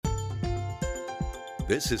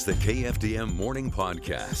This is the KFDM Morning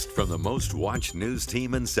Podcast from the most watched news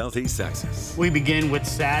team in Southeast Texas. We begin with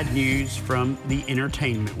sad news from the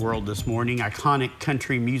entertainment world this morning. Iconic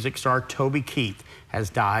country music star Toby Keith has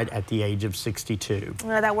died at the age of 62.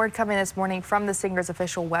 That word coming this morning from the singer's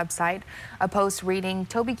official website. A post reading,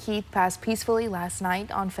 Toby Keith passed peacefully last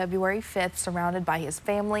night on February 5th, surrounded by his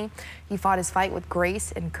family. He fought his fight with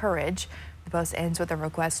grace and courage. The post ends with a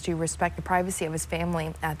request to respect the privacy of his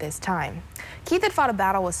family at this time. Keith had fought a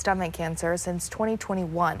battle with stomach cancer since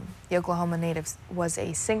 2021. The Oklahoma native was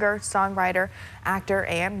a singer, songwriter, actor,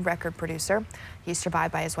 and record producer. He's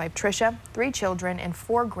survived by his wife Trisha, 3 children, and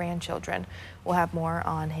 4 grandchildren. We'll have more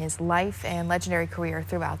on his life and legendary career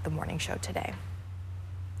throughout the morning show today.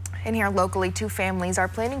 And here locally, 2 families are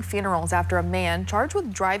planning funerals after a man charged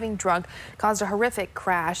with driving drunk caused a horrific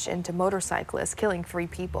crash into motorcyclists, killing 3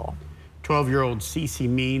 people. 12-year-old Cece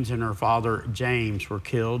Means and her father James were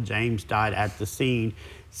killed. James died at the scene.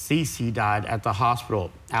 Cece died at the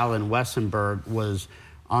hospital. Alan Wessenberg was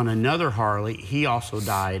on another Harley. He also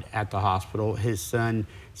died at the hospital. His son,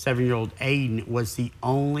 7-year-old Aiden, was the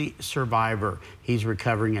only survivor. He's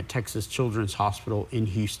recovering at Texas Children's Hospital in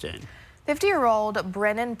Houston. 50-year-old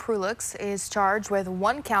Brennan Prulux is charged with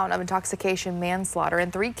 1 count of intoxication manslaughter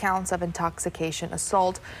and 3 counts of intoxication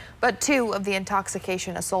assault. But 2 of the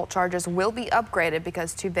intoxication assault charges will be upgraded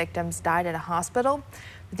because 2 victims died at a hospital.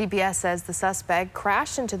 The DPS says the suspect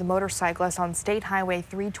crashed into the motorcyclist on State Highway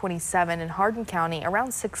 327 in Hardin County around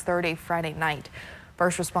 6:30 Friday night.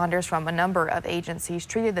 First responders from a number of agencies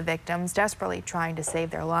treated the victims, desperately trying to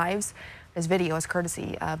save their lives. This video is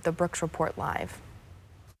courtesy of the Brooks Report Live.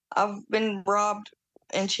 I've been robbed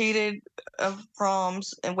and cheated of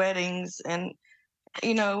proms and weddings and,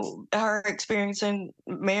 her experiencing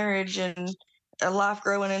marriage and a life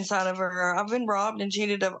growing inside of her. I've been robbed and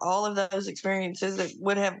cheated of all of those experiences that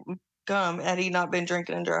would have come had he not been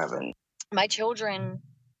drinking and driving. My children,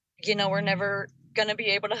 were never going to be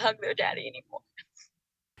able to hug their daddy anymore.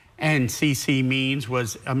 And Cece Means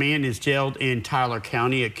a man is jailed in Tyler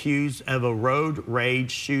County accused of a road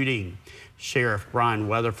rage shooting. Sheriff Brian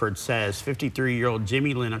Weatherford says 53-year-old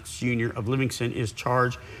Jimmy Lennox Jr. of Livingston is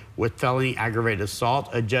charged with felony aggravated assault.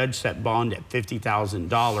 A judge set bond at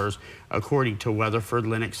 $50,000. According to Weatherford,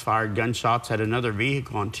 Lennox fired gunshots at another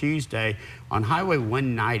vehicle on Tuesday on Highway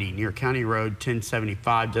 190 near County Road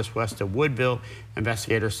 1075 just west of Woodville.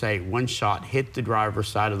 Investigators say 1 shot hit the driver's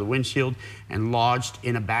side of the windshield and lodged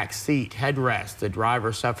in a back seat headrest. The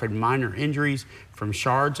driver suffered minor injuries from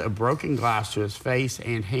shards of broken glass to his face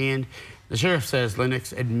and hand. The sheriff says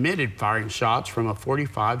Lennox admitted firing shots from a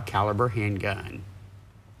 .45 caliber handgun.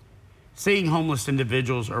 Seeing homeless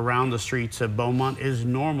individuals around the streets of Beaumont is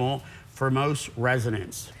normal for most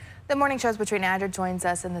residents. The morning show's Trina Adler joins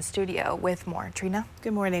us in the studio with more. Trina?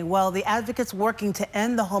 Good morning. Well, the advocates working to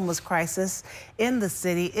end the homeless crisis in the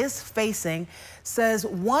city says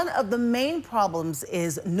one of the main problems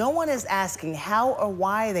is no one is asking how or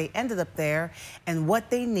why they ended up there and what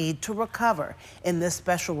they need to recover. In this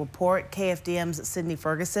special report, KFDM's Sydney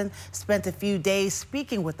Ferguson spent a few days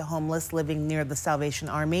speaking with the homeless living near the Salvation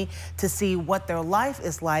Army to see what their life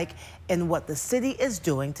is like and what the city is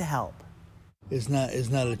doing to help. It's not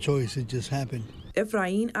a choice, it just happened.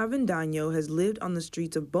 Efrain Avendaño has lived on the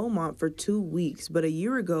streets of Beaumont for 2 weeks, but a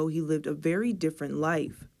year ago he lived a very different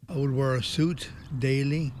life. I would wear a suit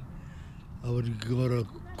daily. I would go to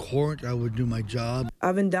court. I would do my job.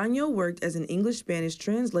 Avendaño worked as an English-Spanish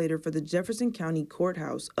translator for the Jefferson County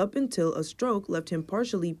Courthouse up until a stroke left him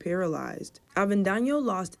partially paralyzed. Avendaño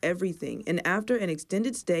lost everything, and after an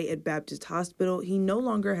extended stay at Baptist Hospital, he no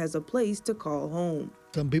longer has a place to call home.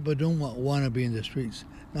 Some people don't want to be in the streets.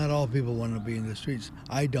 Not all people want to be in the streets.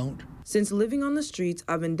 I don't. Since living on the streets,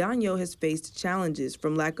 Avendaño has faced challenges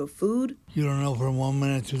from lack of food. You don't know from 1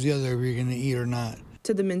 minute to the other if you're going to eat or not.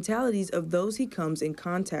 To the mentalities of those he comes in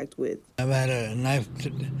contact with. I've had a knife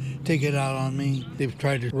take it out on me. They've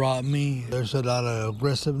tried to rob me. There's a lot of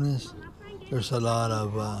aggressiveness. There's a lot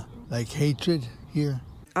of hatred here.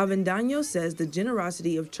 Avendaño says the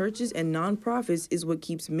generosity of churches and nonprofits is what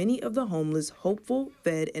keeps many of the homeless hopeful,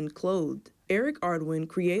 fed, and clothed. Eric Ardwin,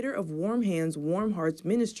 creator of Warm Hands, Warm Hearts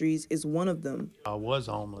Ministries, is one of them. I was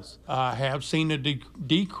homeless. I have seen a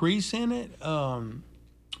decrease in it,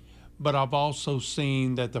 but I've also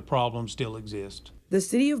seen that the problem still exists. The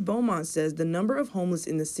city of Beaumont says the number of homeless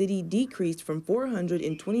in the city decreased from 400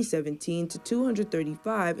 in 2017 to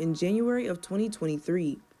 235 in January of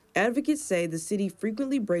 2023. Advocates say the city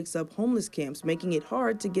frequently breaks up homeless camps, making it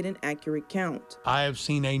hard to get an accurate count. I have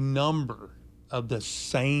seen a number of the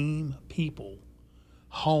same people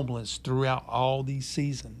homeless throughout all these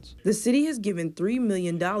seasons. The city has given $3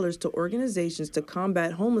 million to organizations to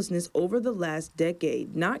combat homelessness over the last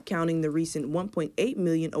decade, not counting the recent $1.8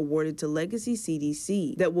 million awarded to Legacy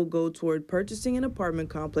CDC that will go toward purchasing an apartment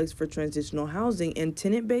complex for transitional housing and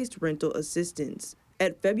tenant-based rental assistance.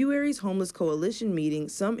 At February's Homeless Coalition meeting,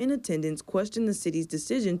 some in attendance questioned the city's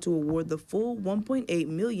decision to award the full $1.8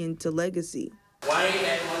 million to Legacy. Why ain't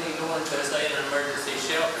that money going to us in an emergency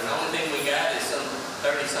shelter? The only thing we got is some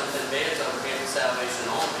 30-something beds over here at the Salvation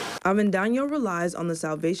Army. Avendaño relies on the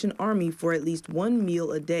Salvation Army for at least one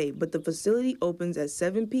meal a day, but the facility opens at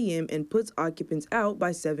 7 p.m. and puts occupants out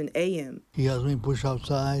by 7 a.m. He has me push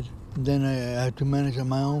outside, then I have to manage on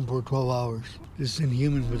my own for 12 hours. It's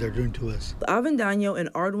inhuman what they're doing to us. Avendaño and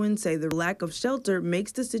Ardwin say the lack of shelter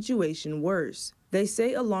makes the situation worse. They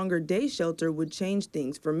say a longer day shelter would change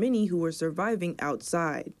things for many who are surviving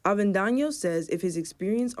outside. Avendaño says if his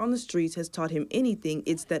experience on the streets has taught him anything,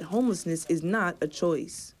 it's that homelessness is not a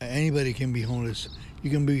choice. Anybody can be homeless. You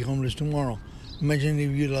can be homeless tomorrow. Imagine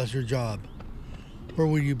if you lost your job. Where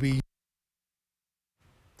would you be?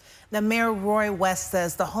 Now, Mayor Roy West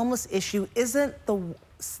says the homeless issue isn't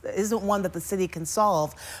one that the city can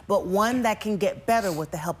solve, but one that can get better with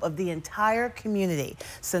the help of the entire community.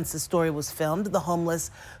 Since the story was filmed, the homeless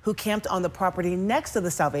who camped on the property next to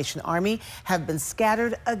the Salvation Army have been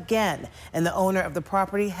scattered again, and the owner of the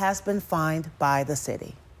property has been fined by the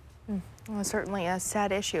city. Well, certainly a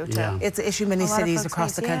sad issue, too. Yeah. It's an issue many cities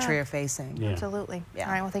across the country are facing. Yeah. Absolutely. Yeah.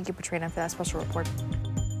 All right, well, thank you, Katrina, for that special report.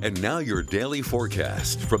 And now your daily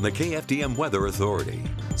forecast from the KFDM Weather Authority.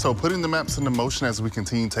 So putting the maps into motion as we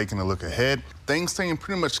continue taking a look ahead, things staying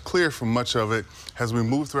pretty much clear for much of it. As we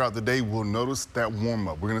move throughout the day, we'll notice that warm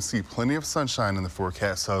up. We're going to see plenty of sunshine in the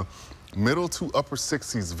forecast. So middle to upper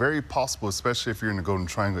 60s, very possible, especially if you're in the Golden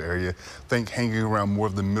Triangle area. Think hanging around more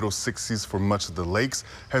of the middle 60s for much of the lakes.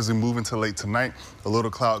 As we move into late tonight, a little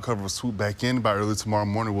cloud cover will swoop back in. By early tomorrow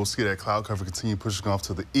morning, we'll see that cloud cover continue pushing off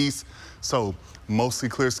to the east. So mostly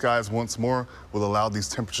clear skies once more will allow these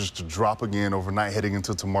temperatures to drop again overnight heading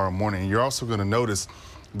into tomorrow morning. And you're also going to notice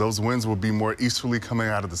those winds will be more easterly coming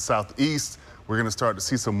out of the southeast. We're going to start to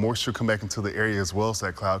see some moisture come back into the area as well as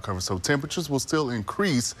that cloud cover. So temperatures will still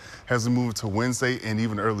increase as we move into Wednesday and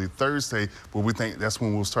even early Thursday, but we think that's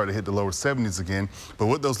when we'll start to hit the lower 70s again. But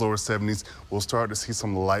with those lower 70s, we'll start to see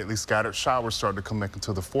some lightly scattered showers start to come back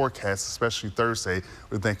into the forecast, especially Thursday.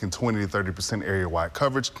 We're thinking 20 to 30% area-wide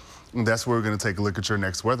coverage. And that's where we're going to take a look at your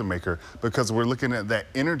next weather maker, because we're looking at that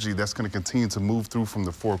energy that's going to continue to move through from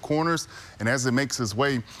the four corners. And as it makes its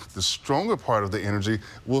way, the stronger part of the energy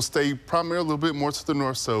will stay primarily a little bit more to the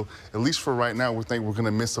north. So at least for right now, we think we're going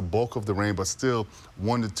to miss a bulk of the rain, but still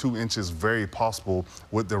 1 to 2 inches very possible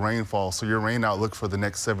with the rainfall. So your rain outlook for the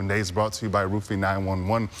next 7 days brought to you by Roofing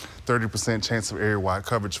 911. 30% chance of area-wide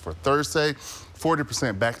coverage for Thursday.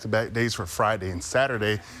 40% back-to-back days for Friday and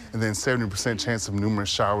Saturday, and then 70% chance of numerous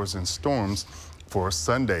showers and storms for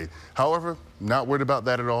Sunday. However, not worried about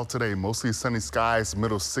that at all today. Mostly sunny skies,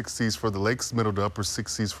 middle 60s for the lakes, middle to upper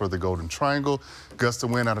 60s for the Golden Triangle. Gust of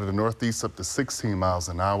wind out of the northeast up to 16 miles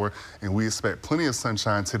an hour, and we expect plenty of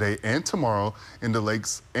sunshine today and tomorrow in the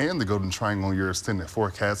lakes and the Golden Triangle on your extended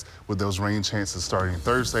forecast, with those rain chances starting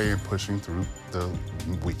Thursday and pushing through the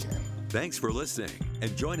weekend. Thanks for listening,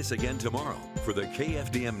 and join us again tomorrow for the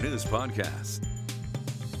KFDM News Podcast.